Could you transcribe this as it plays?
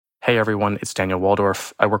Hey everyone, it's Daniel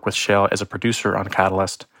Waldorf. I work with Shale as a producer on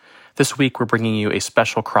Catalyst. This week, we're bringing you a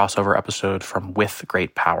special crossover episode from With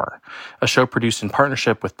Great Power, a show produced in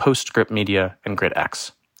partnership with Postscript Media and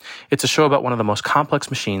GridX. It's a show about one of the most complex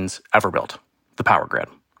machines ever built, the power grid.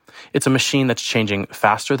 It's a machine that's changing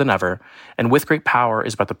faster than ever, and With Great Power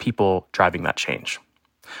is about the people driving that change.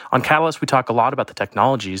 On Catalyst, we talk a lot about the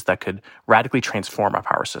technologies that could radically transform our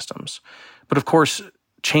power systems. But of course,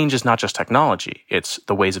 change is not just technology. It's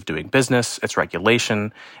the ways of doing business, it's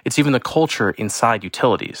regulation, it's even the culture inside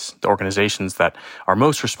utilities, the organizations that are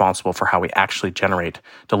most responsible for how we actually generate,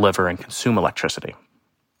 deliver, and consume electricity.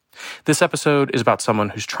 This episode is about someone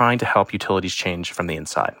who's trying to help utilities change from the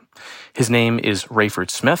inside. His name is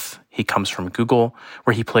Raiford Smith. He comes from Google,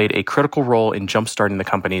 where he played a critical role in jumpstarting the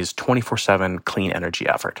company's 24/7 clean energy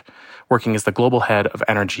effort, working as the global head of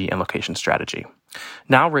energy and location strategy.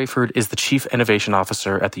 Now Raiford is the chief innovation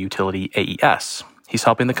officer at the utility AES. He's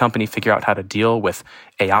helping the company figure out how to deal with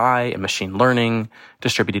AI and machine learning,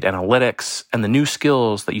 distributed analytics, and the new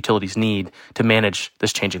skills that utilities need to manage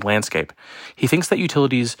this changing landscape. He thinks that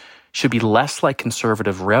utilities should be less like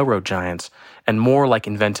conservative railroad giants and more like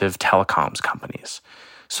inventive telecoms companies.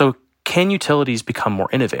 So can utilities become more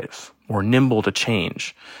innovative, more nimble to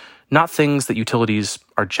change? Not things that utilities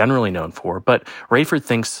are generally known for, but Raiford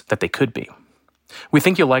thinks that they could be. We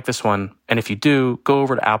think you'll like this one, and if you do, go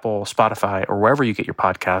over to Apple, Spotify, or wherever you get your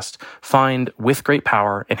podcast, find With Great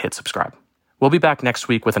Power, and hit subscribe. We'll be back next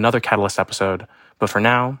week with another Catalyst episode, but for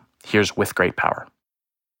now, here's With Great Power.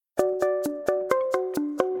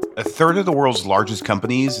 A third of the world's largest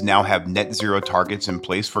companies now have net zero targets in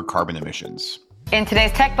place for carbon emissions. In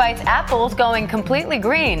today's Tech Bites, Apple's going completely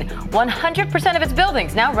green. 100% of its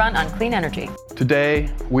buildings now run on clean energy. Today,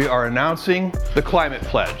 we are announcing the Climate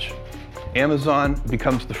Pledge. Amazon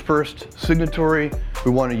becomes the first signatory.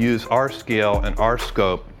 We want to use our scale and our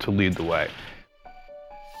scope to lead the way.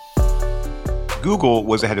 Google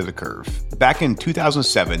was ahead of the curve. Back in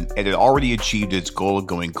 2007, it had already achieved its goal of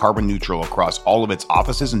going carbon neutral across all of its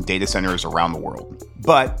offices and data centers around the world.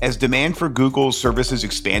 But as demand for Google's services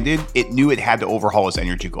expanded, it knew it had to overhaul its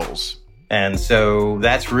energy goals. And so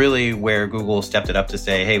that's really where Google stepped it up to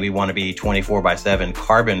say, hey, we want to be 24/7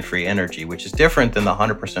 carbon-free energy, which is different than the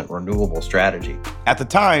 100% renewable strategy. At the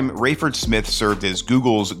time, Raiford Smith served as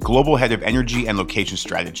Google's global head of energy and location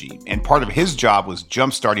strategy, and part of his job was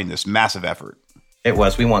jumpstarting this massive effort. It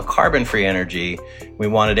was, we want carbon-free energy. We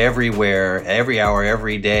want it everywhere, every hour,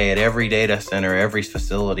 every day, at every data center, every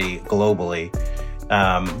facility globally.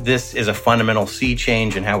 This is a fundamental sea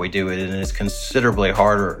change in how we do it, and it's considerably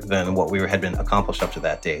harder than what we had been accomplished up to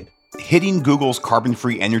that date. Hitting Google's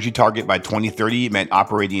carbon-free energy target by 2030 meant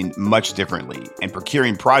operating much differently and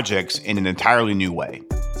procuring projects in an entirely new way.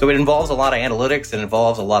 So it involves a lot of analytics. It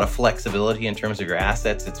involves a lot of flexibility in terms of your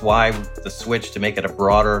assets. It's why the switch to make it a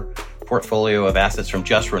broader portfolio of assets from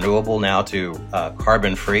just renewable now to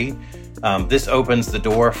carbon-free. This opens the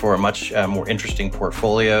door for much more interesting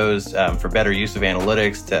portfolios, for better use of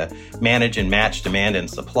analytics to manage and match demand and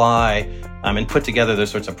supply, and put together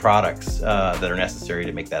those sorts of products that are necessary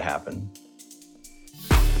to make that happen.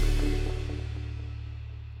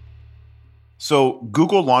 So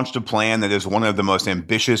Google launched a plan that is one of the most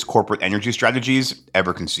ambitious corporate energy strategies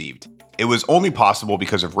ever conceived. It was only possible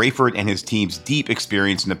because of Raiford and his team's deep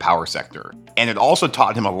experience in the power sector. And it also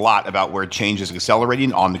taught him a lot about where change is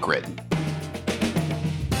accelerating on the grid.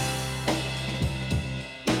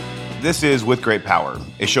 This is With Great Power,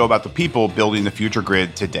 a show about the people building the future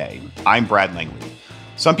grid today. I'm Brad Langley.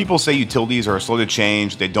 Some people say utilities are slow to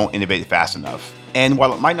change, they don't innovate fast enough. And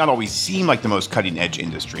while it might not always seem like the most cutting-edge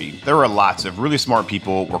industry, there are lots of really smart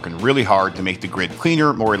people working really hard to make the grid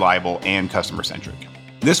cleaner, more reliable, and customer-centric.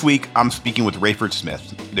 This week, I'm speaking with Raiford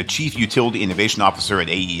Smith, the Chief Utility Innovation Officer at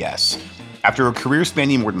AES. After a career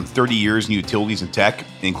spanning more than 30 years in utilities and tech,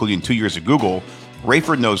 including 2 years at Google,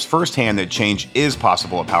 Raiford knows firsthand that change is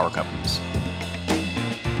possible at power companies.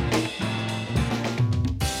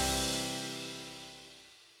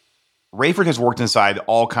 Raiford has worked inside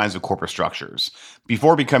all kinds of corporate structures.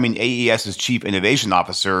 Before becoming AES's Chief Innovation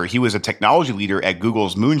Officer, he was a technology leader at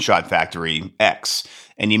Google's moonshot factory, X,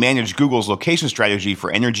 and he managed Google's location strategy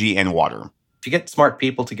for energy and water. If you get smart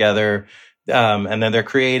people together, and then they're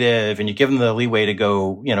creative, and you give them the leeway to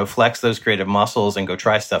go, flex those creative muscles and go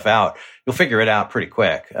try stuff out, you'll figure it out pretty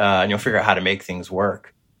quick, and you'll figure out how to make things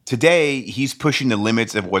work. Today, he's pushing the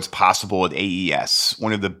limits of what's possible at AES,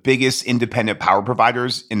 one of the biggest independent power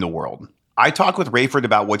providers in the world. I talk with Rayford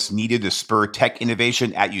about what's needed to spur tech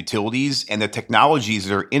innovation at utilities and the technologies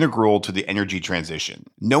that are integral to the energy transition.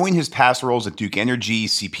 Knowing his past roles at Duke Energy,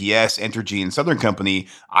 CPS, Entergy, and Southern Company,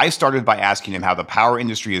 I started by asking him how the power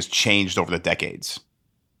industry has changed over the decades.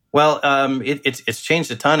 Well, it's changed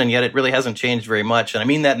a ton, and yet it really hasn't changed very much. And I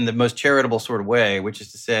mean that in the most charitable sort of way, which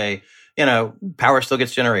is to say, power still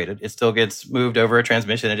gets generated. It still gets moved over a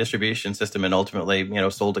transmission and distribution system and ultimately,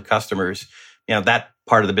 sold to customers. That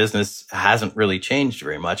part of the business hasn't really changed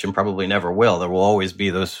very much and probably never will. There will always be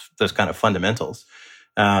those kind of fundamentals.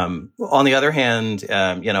 On the other hand,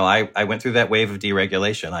 I went through that wave of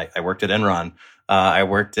deregulation. I worked at Enron. I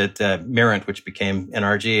worked at Mirant, which became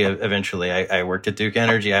NRG eventually. I worked at Duke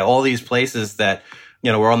Energy. All these places that,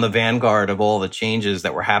 we're on the vanguard of all the changes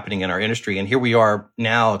that were happening in our industry. And here we are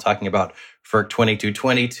now talking about FERC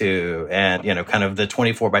 2222 and, kind of the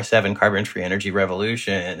 24/7 carbon-free energy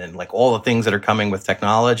revolution and like all the things that are coming with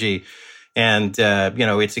technology. And,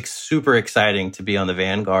 it's super exciting to be on the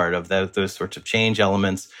vanguard of those sorts of change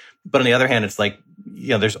elements. But on the other hand, it's like,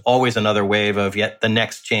 there's always another wave of yet the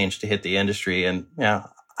next change to hit the industry. And,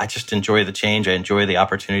 I just enjoy the change. I enjoy the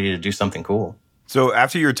opportunity to do something cool. So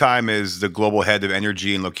after your time as the global head of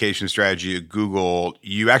energy and location strategy at Google,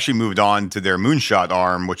 you actually moved on to their moonshot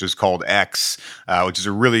arm, which is called X, which is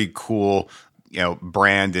a really cool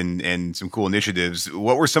brand and some cool initiatives.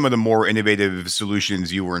 What were some of the more innovative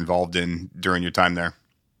solutions you were involved in during your time there?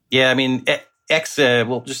 Yeah, I mean, X,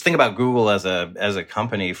 just think about Google as a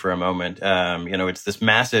company for a moment. It's this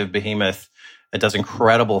massive behemoth that does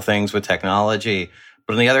incredible things with technology.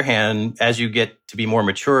 But on the other hand, as you get to be more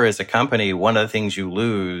mature as a company, one of the things you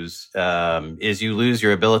lose is you lose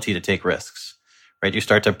your ability to take risks, right? You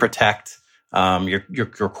start to protect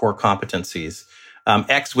your core competencies.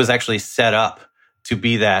 X was actually set up to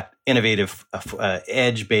be that innovative,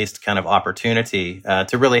 edge-based kind of opportunity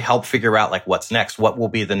to really help figure out like what's next, what will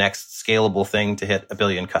be the next scalable thing to hit 1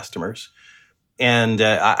 billion customers. And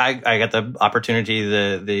I got the opportunity,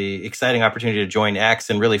 the exciting opportunity to join X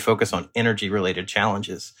and really focus on energy-related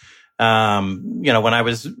challenges. When I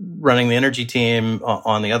was running the energy team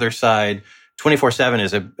on the other side, 24/7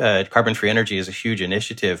 is carbon-free energy is a huge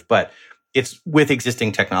initiative, but it's with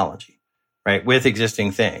existing technology, right? With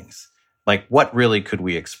existing things. Like, what really could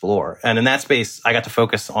we explore? And in that space, I got to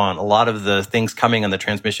focus on a lot of the things coming in the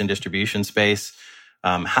transmission distribution space.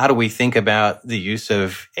 How do we think about the use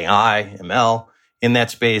of AI, ML in that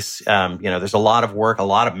space? There's a lot of work, a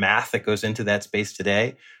lot of math that goes into that space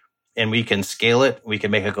today, and we can scale it. We can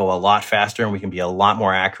make it go a lot faster, and we can be a lot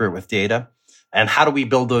more accurate with data. And how do we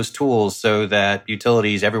build those tools so that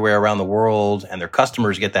utilities everywhere around the world and their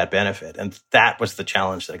customers get that benefit? And that was the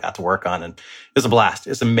challenge that I got to work on. And it was a blast.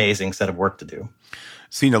 It's an amazing set of work to do.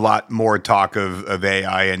 Seen a lot more talk of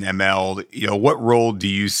AI and ML. What role do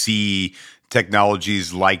you see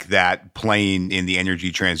technologies like that playing in the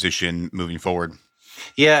energy transition moving forward?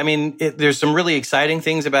 Yeah, I mean, there's some really exciting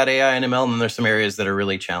things about AI and ML, and there's some areas that are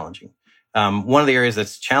really challenging. One of the areas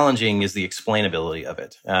that's challenging is the explainability of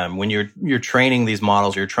it. When you're training these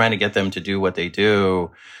models, you're trying to get them to do what they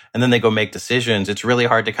do, and then they go make decisions. It's really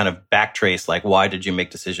hard to kind of backtrace, like, why did you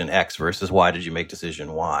make decision X versus why did you make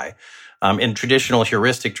decision Y? In traditional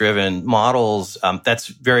heuristic-driven models, that's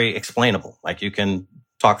very explainable. Like, you can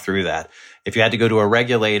talk through that. If you had to go to a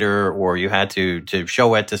regulator or you had to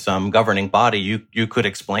show it to some governing body, you could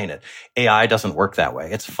explain it. AI doesn't work that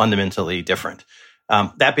way. It's fundamentally different.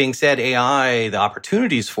 That being said, AI, the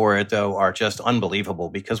opportunities for it, though, are just unbelievable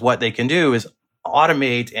because what they can do is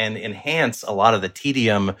automate and enhance a lot of the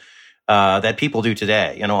tedium that people do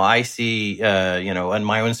today. I see, in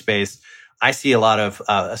my own space, I see a lot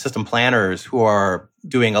of system planners who are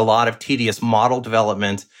doing a lot of tedious model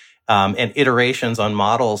development and iterations on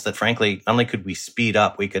models that, frankly, not only could we speed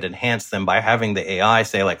up, we could enhance them by having the AI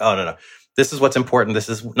say, like, oh, no, this is what's important. This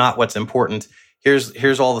is not what's important.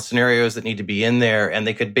 Here's all the scenarios that need to be in there. And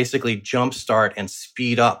they could basically jumpstart and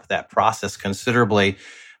speed up that process considerably.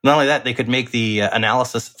 Not only that, they could make the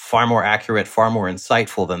analysis far more accurate, far more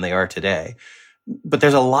insightful than they are today. But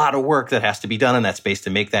there's a lot of work that has to be done in that space to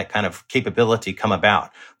make that kind of capability come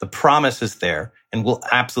about. The promise is there, and we'll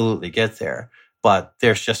absolutely get there. But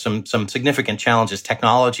there's just some significant challenges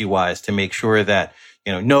technology-wise to make sure that,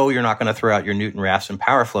 no, you're not going to throw out your Newton-Raphson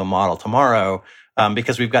power flow model tomorrow.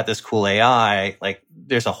 Because we've got this cool AI, like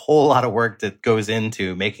there's a whole lot of work that goes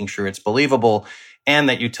into making sure it's believable and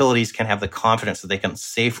that utilities can have the confidence that they can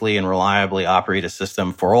safely and reliably operate a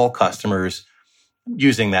system for all customers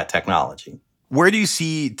using that technology. Where do you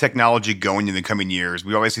see technology going in the coming years?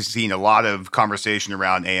 We've obviously seen a lot of conversation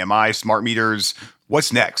around AMI, smart meters.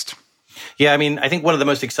 What's next? Yeah, I mean, I think one of the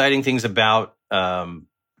most exciting things about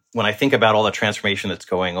when I think about all the transformation that's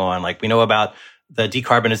going on. Like we know about the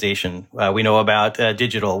decarbonization, we know about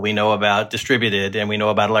digital, we know about distributed, and we know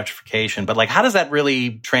about electrification. But like, how does that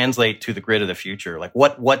really translate to the grid of the future? Like,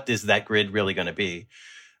 what is that grid really going to be?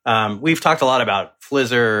 We've talked a lot about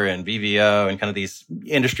FLISR and VVO and kind of these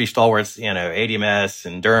industry stalwarts, ADMS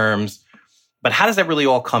and DERMS. But how does that really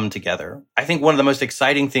all come together? I think one of the most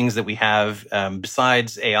exciting things that we have,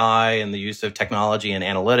 besides AI and the use of technology and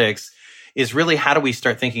analytics, is really how do we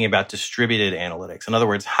start thinking about distributed analytics? In other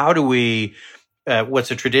words, how do we what's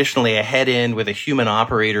traditionally a head end with a human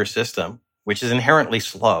operator system, which is inherently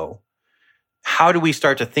slow, how do we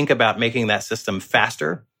start to think about making that system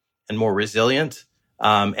faster and more resilient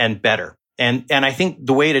and better? And I think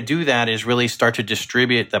the way to do that is really start to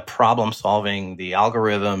distribute the problem solving, the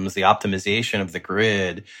algorithms, the optimization of the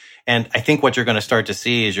grid. And I think what you're going to start to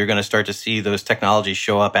see is you're going to start to see those technologies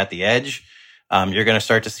show up at the edge. You're going to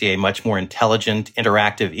start to see a much more intelligent,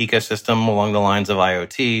 interactive ecosystem along the lines of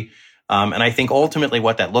IoT. And I think ultimately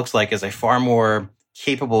what that looks like is a far more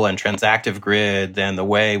capable and transactive grid than the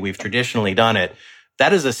way we've traditionally done it.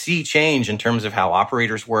 That is a sea change in terms of how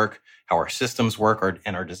operators work, how our systems work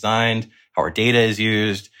and are designed, how our data is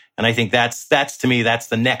used. And I think that's to me, that's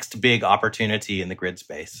the next big opportunity in the grid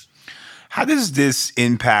space. How does this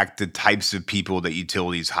impact the types of people that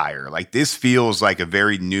utilities hire? Like this feels like a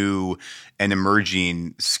very new and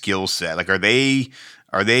emerging skill set. Like are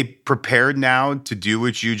they prepared now to do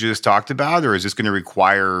what you just talked about, or is this going to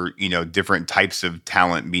require, different types of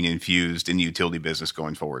talent being infused in the utility business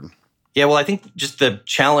going forward? Yeah, well, I think just the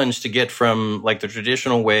challenge to get from like the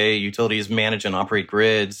traditional way utilities manage and operate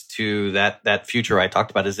grids to that future I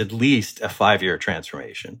talked about is at least a 5-year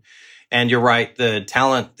transformation. And you're right, the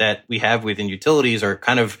talent that we have within utilities are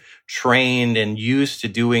kind of trained and used to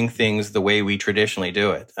doing things the way we traditionally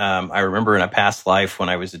do it. I remember in a past life when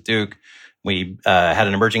I was at Duke, we had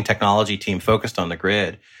an emerging technology team focused on the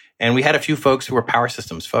grid. And we had a few folks who were power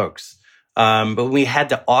systems folks. But we had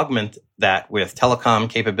to augment that with telecom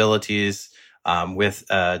capabilities, with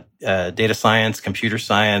data science, computer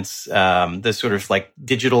science, the sort of like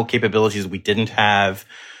digital capabilities we didn't have,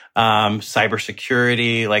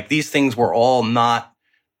 cybersecurity. Like these things were all not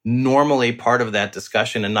normally part of that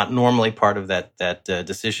discussion and not normally part of that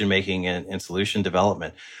decision making and solution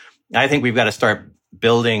development. I think we've got to start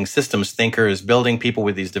building systems thinkers, building people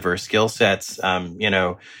with these diverse skill sets.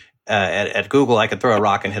 At Google, I could throw a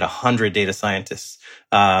rock and hit 100 data scientists.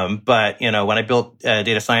 But when I built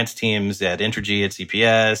data science teams at Entergy, at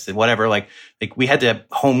CPS, and whatever, like we had to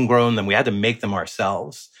homegrown them. We had to make them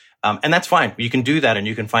ourselves. And that's fine. You can do that and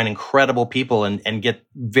you can find incredible people and get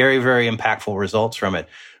very, very impactful results from it.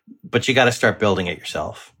 But you got to start building it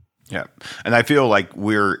yourself. Yeah. And I feel like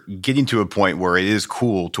we're getting to a point where it is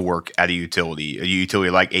cool to work at a utility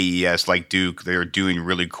like AES, like Duke. They're doing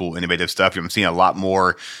really cool, innovative stuff. I'm seeing a lot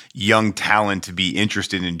more young talent to be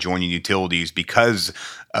interested in joining utilities because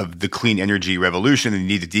of the clean energy revolution and the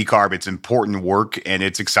need to decarb. It's important work and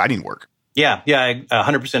it's exciting work. Yeah, I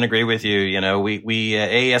 100% agree with you. We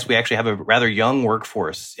AES, we actually have a rather young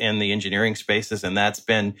workforce in the engineering spaces, and that's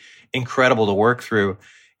been incredible to work through.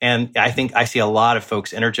 And I think I see a lot of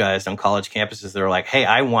folks energized on college campuses that are like, hey,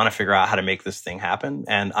 I want to figure out how to make this thing happen.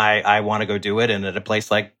 And I want to go do it. And at a place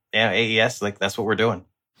like AES, like that's what we're doing.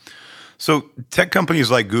 So tech companies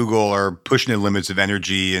like Google are pushing the limits of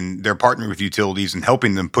energy and they're partnering with utilities and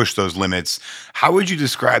helping them push those limits. How would you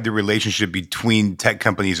describe the relationship between tech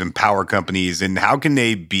companies and power companies, and how can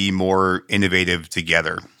they be more innovative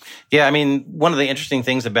together? Yeah, I mean, one of the interesting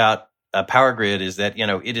things about a power grid is that,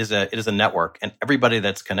 it is a network, and everybody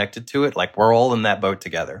that's connected to it, like we're all in that boat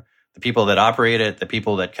together. The people that operate it, the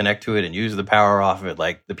people that connect to it and use the power off of it,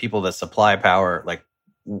 like the people that supply power, like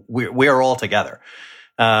we are all together.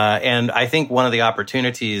 And I think one of the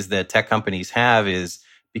opportunities that tech companies have is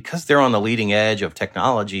because they're on the leading edge of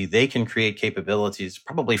technology, they can create capabilities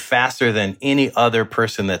probably faster than any other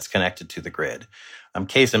person that's connected to the grid.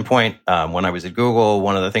 Case in point, when I was at Google,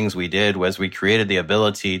 one of the things we did was we created the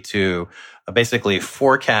ability to basically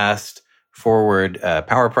forecast forward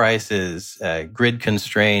power prices, grid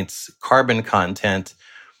constraints, carbon content,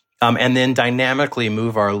 and then dynamically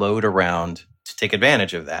move our load around to take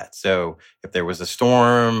advantage of that. So if there was a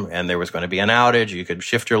storm and there was going to be an outage, you could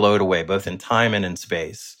shift your load away, both in time and in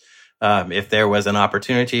space. If there was an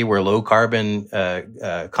opportunity where low carbon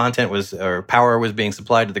content or power was being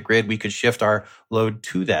supplied to the grid, we could shift our load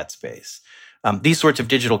to that space. These sorts of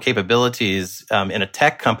digital capabilities in a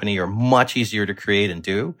tech company are much easier to create and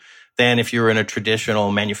do than if you're in a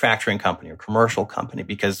traditional manufacturing company or commercial company,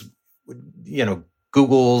 because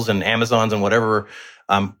Google's and Amazon's and whatever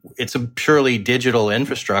It's a purely digital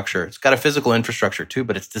infrastructure. It's got a physical infrastructure too,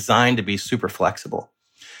 but it's designed to be super flexible.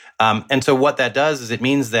 And so what that does is it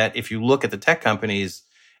means that if you look at the tech companies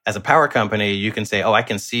as a power company, you can say, oh, I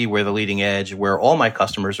can see where the leading edge, where all my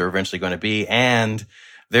customers are eventually going to be. And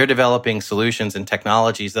they're developing solutions and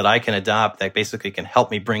technologies that I can adopt that basically can help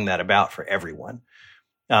me bring that about for everyone.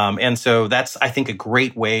 And so that's, I think, a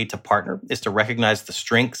great way to partner is to recognize the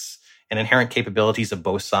strengths and inherent capabilities of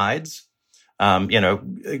both sides.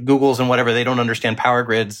 Google's and whatever, they don't understand power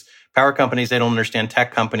grids. Power companies, they don't understand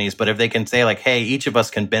tech companies. But if they can say like, hey, each of us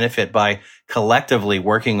can benefit by collectively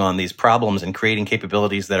working on these problems and creating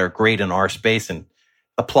capabilities that are great in our space and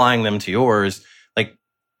applying them to yours, like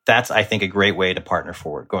that's, I think, a great way to partner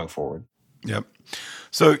going forward. Yep.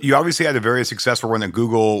 So you obviously had a very successful run at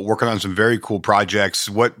Google, working on some very cool projects.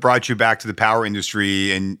 What brought you back to the power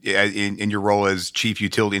industry and in your role as Chief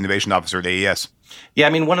Utility Innovation Officer at AES? Yeah, I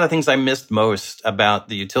mean, one of the things I missed most about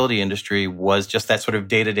the utility industry was just that sort of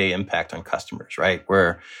day-to-day impact on customers, right?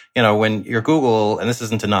 Where, when you're Google, and this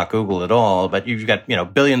isn't to knock Google at all, but you've got,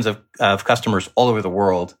 billions of customers all over the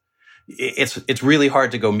world. It's really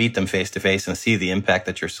hard to go meet them face to face and see the impact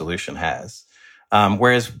that your solution has.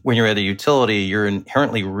 Whereas when you're at a utility, you're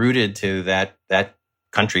inherently rooted to that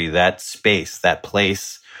country, that space, that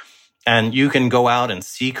place. And you can go out and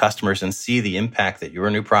see customers and see the impact that your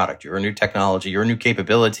new product, your new technology, your new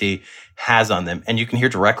capability has on them. And you can hear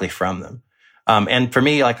directly from them. And for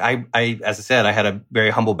me, like I, as I said, I had a very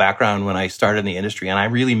humble background when I started in the industry, and I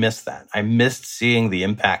really missed that. I missed seeing the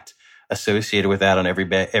impact associated with that on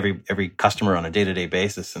every customer on a day-to-day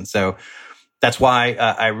basis. And so that's why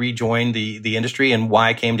I rejoined the industry, and why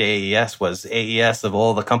I came to AES was AES, of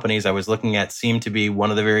all the companies I was looking at, seemed to be one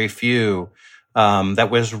of the very few that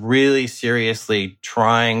was really seriously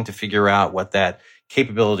trying to figure out what that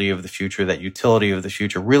capability of the future, that utility of the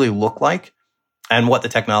future really looked like, and what the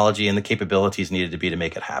technology and the capabilities needed to be to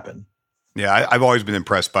make it happen. Yeah, I've always been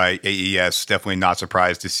impressed by AES. Definitely not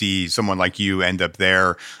surprised to see someone like you end up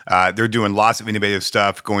there. They're doing lots of innovative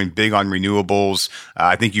stuff, going big on renewables.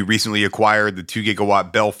 I think you recently acquired the 2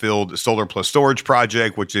 gigawatt Bellefield solar plus storage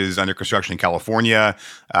project, which is under construction in California.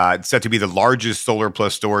 It's set to be the largest solar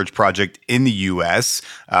plus storage project in the U.S.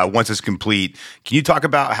 Once it's complete. Can you talk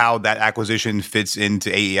about how that acquisition fits into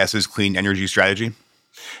AES's clean energy strategy?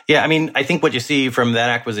 Yeah, I mean, I think what you see from that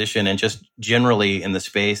acquisition and just generally in the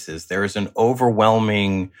space is there is an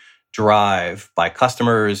overwhelming drive by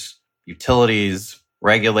customers, utilities,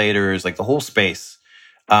 regulators, like the whole space,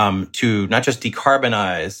 to not just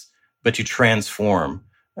decarbonize, but to transform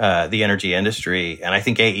the energy industry. And I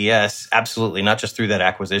think AES, absolutely, not just through that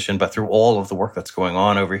acquisition, but through all of the work that's going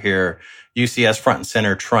on over here, you see us front and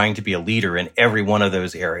center trying to be a leader in every one of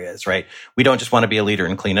those areas, right? We don't just want to be a leader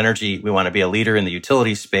in clean energy. We want to be a leader in the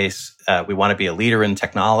utility space. We want to be a leader in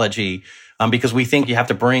technology, because we think you have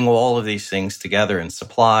to bring all of these things together in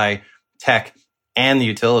supply, tech, and the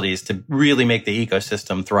utilities to really make the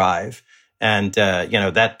ecosystem thrive. And,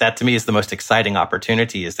 that to me is the most exciting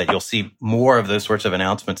opportunity, is that you'll see more of those sorts of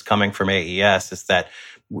announcements coming from AES, is that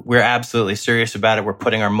we're absolutely serious about it. We're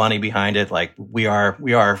putting our money behind it. Like we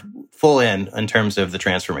are full in terms of the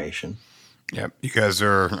transformation. Yeah, you guys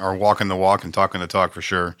are walking the walk and talking the talk for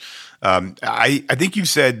sure. I think you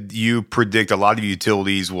said you predict a lot of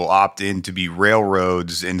utilities will opt in to be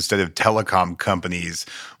railroads instead of telecom companies.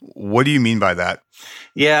 What do you mean by that?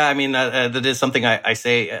 Yeah, I mean, that is something I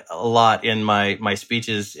say a lot in my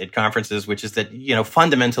speeches at conferences, which is that,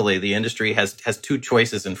 fundamentally the industry has two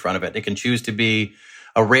choices in front of it. It can choose to be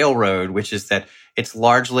a railroad, which is that it's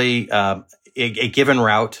largely a given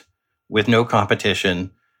route with no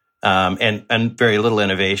competition, and very little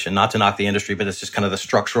innovation. Not to knock the industry, but it's just kind of the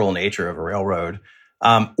structural nature of a railroad.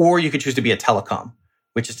 Or you could choose to be a telecom,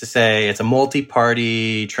 which is to say it's a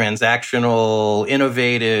multi-party, transactional,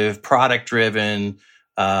 innovative, product-driven,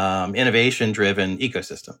 innovation-driven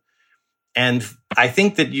ecosystem. And I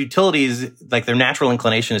think that utilities, like their natural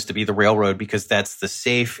inclination is to be the railroad, because that's the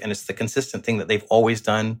safe and it's the consistent thing that they've always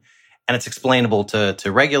done. And it's explainable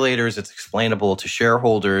to regulators. It's explainable to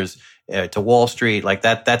shareholders, to Wall Street. Like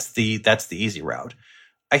that's the easy route.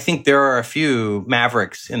 I think there are a few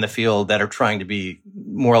mavericks in the field that are trying to be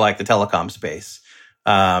more like the telecom space.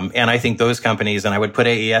 And I think those companies, and I would put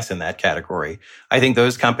AES in that category, I think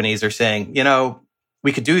those companies are saying,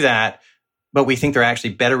 we could do that, but we think there are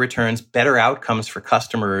actually better returns, better outcomes for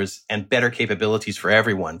customers, and better capabilities for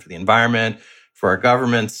everyone, for the environment, for our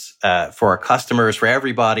governments, for our customers, for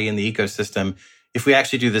everybody in the ecosystem, if we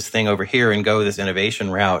actually do this thing over here and go this innovation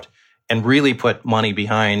route and really put money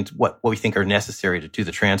behind what we think are necessary to do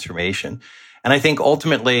the transformation. And I think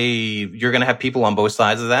ultimately you're going to have people on both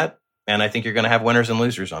sides of that. And I think you're going to have winners and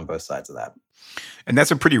losers on both sides of that. And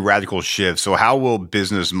that's a pretty radical shift. So how will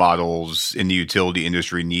business models in the utility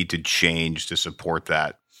industry need to change to support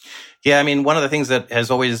that? Yeah, I mean, one of the things that has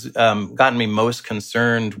always gotten me most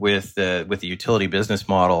concerned with the utility business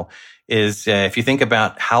model is if you think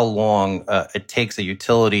about how long it takes a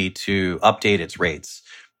utility to update its rates.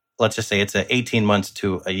 Let's just say it's 18 months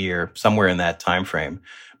to a year, somewhere in that time frame.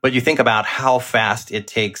 But you think about how fast it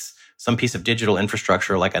takes some piece of digital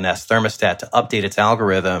infrastructure like a Nest thermostat to update its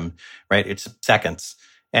algorithm, right? It's seconds.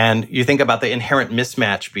 And you think about the inherent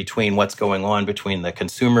mismatch between what's going on between the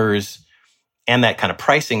consumers and that kind of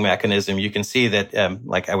pricing mechanism. You can see that,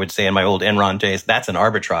 like I would say in my old Enron days, that's an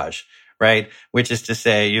arbitrage, right? Which is to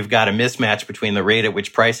say you've got a mismatch between the rate at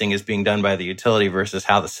which pricing is being done by the utility versus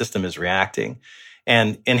how the system is reacting.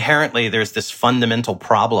 And inherently, there's this fundamental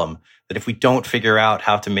problem that if we don't figure out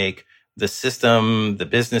how to make the system, the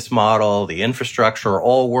business model, the infrastructure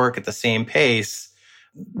all work at the same pace,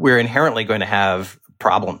 we're inherently going to have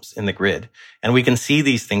problems in the grid. And we can see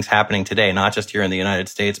these things happening today, not just here in the United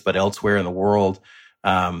States, but elsewhere in the world,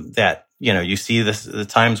 that, you see the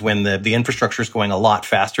times when the infrastructure is going a lot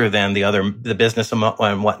faster than the business and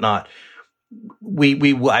whatnot.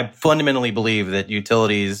 I fundamentally believe that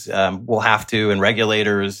utilities will have to, and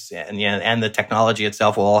regulators and the technology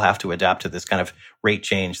itself will all have to adapt to this kind of rate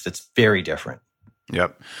change that's very different.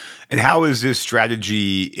 Yep. And how is this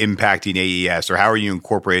strategy impacting AES, or how are you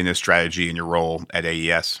incorporating this strategy in your role at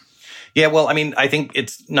AES? Yeah, well, I mean, I think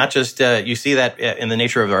it's not just you see that in the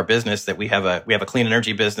nature of our business that we have a clean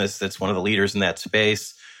energy business that's one of the leaders in that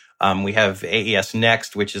space. We have AES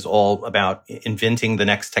Next, which is all about inventing the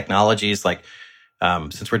next technologies. Like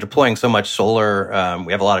since we're deploying so much solar,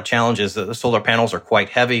 we have a lot of challenges. The solar panels are quite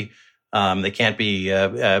heavy. They can't be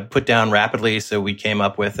put down rapidly. So we came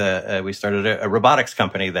up with we started a robotics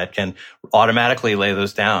company that can automatically lay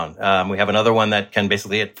those down. We have another one that can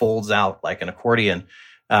it folds out like an accordion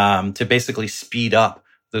to basically speed up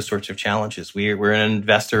those sorts of challenges. We're an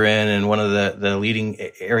investor in one of the leading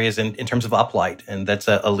areas in terms of uplight. And that's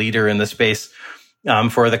a leader in the space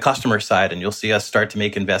for the customer side. And you'll see us start to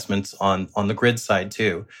make investments on the grid side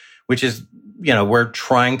too, which is, we're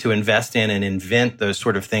trying to invest in and invent those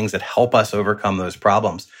sort of things that help us overcome those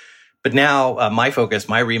problems. But now my focus,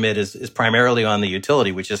 my remit is primarily on the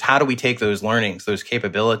utility, which is how do we take those learnings, those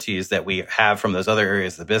capabilities that we have from those other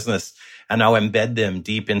areas of the business and now embed them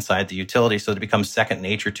deep inside the utility so that it becomes second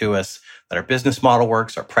nature to us, that our business model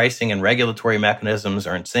works, our pricing and regulatory mechanisms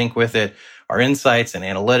are in sync with it, our insights and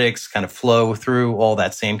analytics kind of flow through all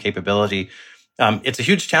that same capability. It's a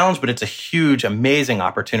huge challenge, but it's a huge, amazing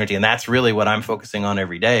opportunity. And that's really what I'm focusing on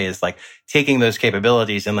every day is like taking those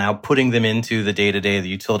capabilities and now putting them into the day-to-day of the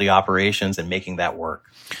utility operations and making that work.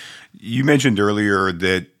 You mentioned earlier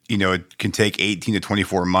that, it can take 18 to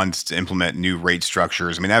 24 months to implement new rate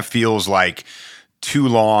structures. I mean, that feels like too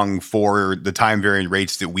long for the time varying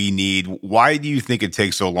rates that we need. Why do you think it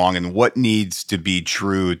takes so long, and what needs to be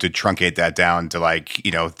true to truncate that down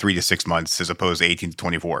to 3 to 6 months as opposed to 18 to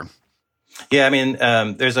 24? Yeah, I mean,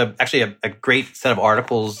 there's actually a great set of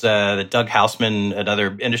articles that Doug Hausman,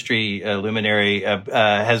 another industry luminary,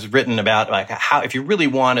 has written about how, if you really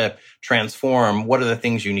want to transform, what are the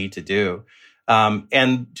things you need to do?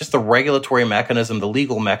 And just the regulatory mechanism, the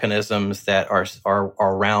legal mechanisms that are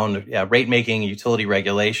around rate making, utility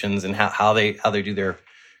regulations, and how they do their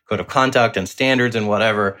code of conduct and standards and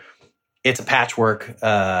whatever. It's a patchwork.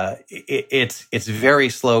 It's very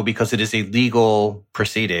slow because it is a legal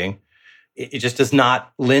proceeding. It just does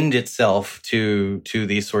not lend itself to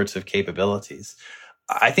these sorts of capabilities.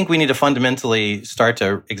 I think we need to fundamentally start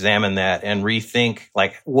to examine that and rethink,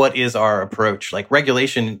 what is our approach?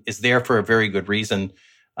 Regulation is there for a very good reason.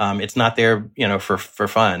 It's not there, for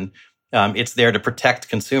fun. It's there to protect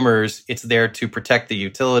consumers. It's there to protect the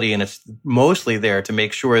utility. And it's mostly there to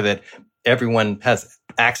make sure that everyone has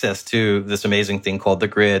access to this amazing thing called the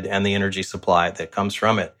grid and the energy supply that comes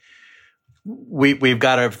from it. We've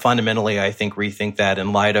got to fundamentally, I think, rethink that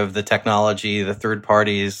in light of the technology, the third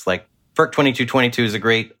parties. FERC 2222 is a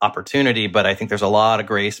great opportunity, but I think there's a lot of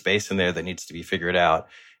gray space in there that needs to be figured out.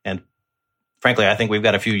 And frankly, I think we've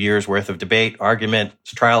got a few years worth of debate, argument,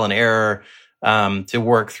 trial and error to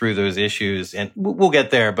work through those issues. And we'll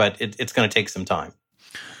get there, but it's going to take some time.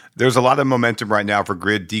 There's a lot of momentum right now for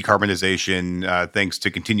grid decarbonization, thanks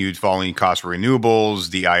to continued falling costs for renewables,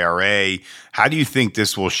 the IRA. How do you think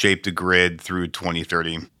this will shape the grid through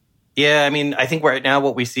 2030? Yeah, I mean, I think right now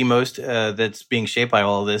what we see most that's being shaped by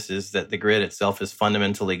all of this is that the grid itself has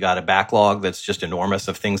fundamentally got a backlog that's just enormous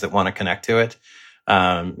of things that want to connect to it.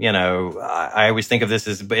 I always think of this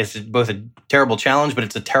as it's both a terrible challenge, but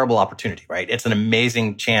it's a terrible opportunity, right? It's an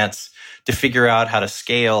amazing chance to figure out how to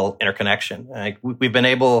scale interconnection. Like we've been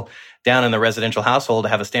able down in the residential household to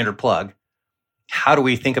have a standard plug. How do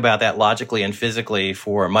we think about that logically and physically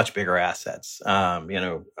for much bigger assets?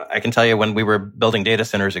 I can tell you when we were building data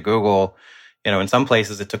centers at Google, in some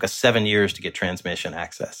places it took us 7 years to get transmission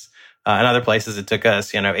access. In other places it took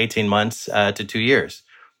us, 18 months to 2 years.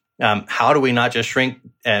 How do we not just shrink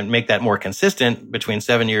and make that more consistent between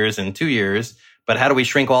 7 years and 2 years, but how do we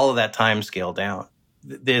shrink all of that time scale down?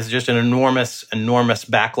 There's just an enormous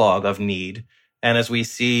backlog of need. And as we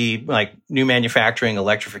see like new manufacturing,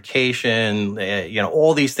 electrification,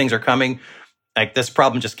 all these things are coming, like this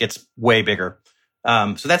problem just gets way bigger.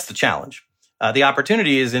 So that's the challenge. The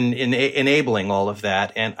opportunity is in enabling all of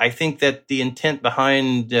that. And I think that the intent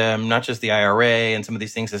behind not just the IRA and some of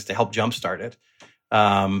these things is to help jumpstart it.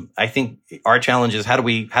 I think our challenge is how do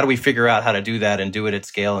we figure out how to do that and do it at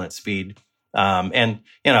scale and at speed.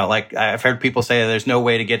 Like I've heard people say there's no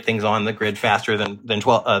way to get things on the grid faster than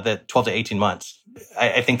 12 to 18 months.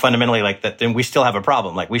 I think fundamentally like that, then we still have a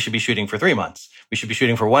problem. Like we should be shooting for 3 months. We should be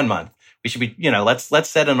shooting for 1 month. We should be, let's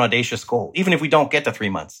set an audacious goal. Even if we don't get to 3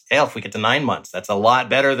 months, hell, if we get to 9 months, that's a lot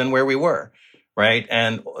better than where we were, right?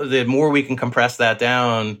 And the more we can compress that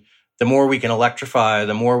down, the more we can electrify,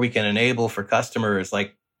 the more we can enable for customers.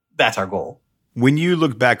 Like that's our goal. When you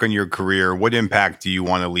look back on your career, what impact do you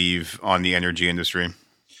want to leave on the energy industry?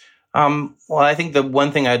 Well, I think the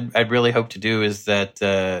one thing I'd really hope to do is that,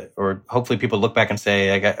 or hopefully people look back and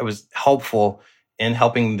say, I was helpful in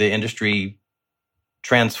helping the industry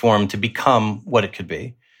transform to become what it could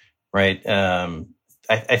be, right?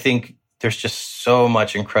 I think there's just so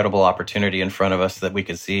much incredible opportunity in front of us that we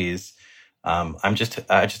could seize. I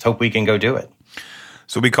just hope we can go do it.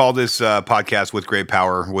 So we call this podcast With Great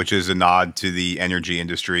Power, which is a nod to the energy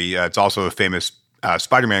industry. It's also a famous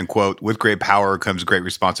Spider-Man quote, with great power comes great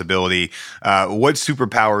responsibility. What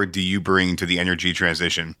superpower do you bring to the energy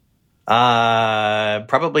transition?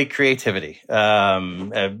 Probably creativity.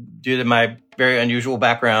 Due to my very unusual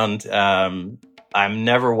background, I'm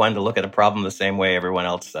never one to look at a problem the same way everyone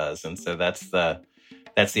else does. And so that's the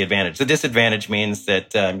advantage. The disadvantage means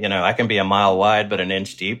that, I can be a mile wide, but an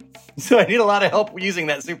inch deep. So I need a lot of help using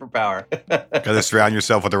that superpower. Got to surround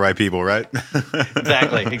yourself with the right people, right?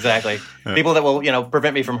 Exactly. People that will,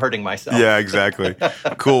 prevent me from hurting myself. Yeah, exactly.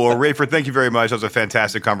 Cool. Well, Raiford, thank you very much. That was a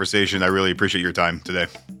fantastic conversation. I really appreciate your time today.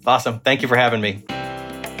 Awesome. Thank you for having me.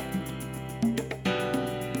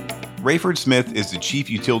 Raiford Smith is the Chief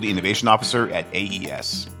Utility Innovation Officer at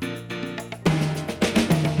AES.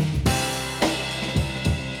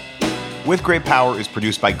 With Great Power is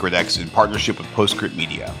produced by GridX in partnership with PostScript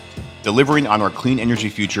Media. Delivering on our clean energy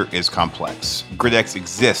future is complex. GridX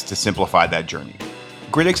exists to simplify that journey.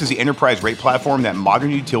 GridX is the enterprise rate platform that modern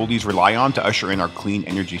utilities rely on to usher in our clean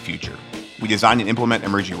energy future. We design and implement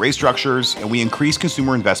emerging rate structures, and we increase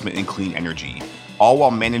consumer investment in clean energy, all while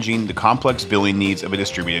managing the complex billing needs of a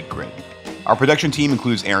distributed grid. Our production team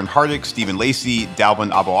includes Aaron Hardick, Stephen Lacey, Dalvin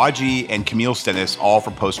Aboaji, and Camille Stennis, all for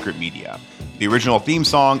PostScript Media. The original theme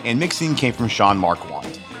song and mixing came from Sean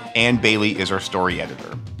Marquand. Ann Bailey is our story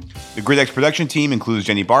editor. The GridX production team includes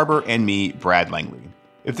Jenny Barber and me, Brad Langley.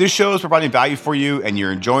 If this show is providing value for you and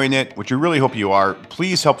you're enjoying it, which we really hope you are,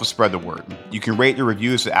 please help us spread the word. You can rate your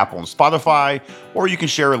reviews at Apple and Spotify, or you can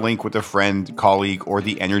share a link with a friend, colleague, or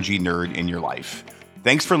the energy nerd in your life.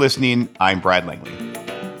 Thanks for listening. I'm Brad Langley.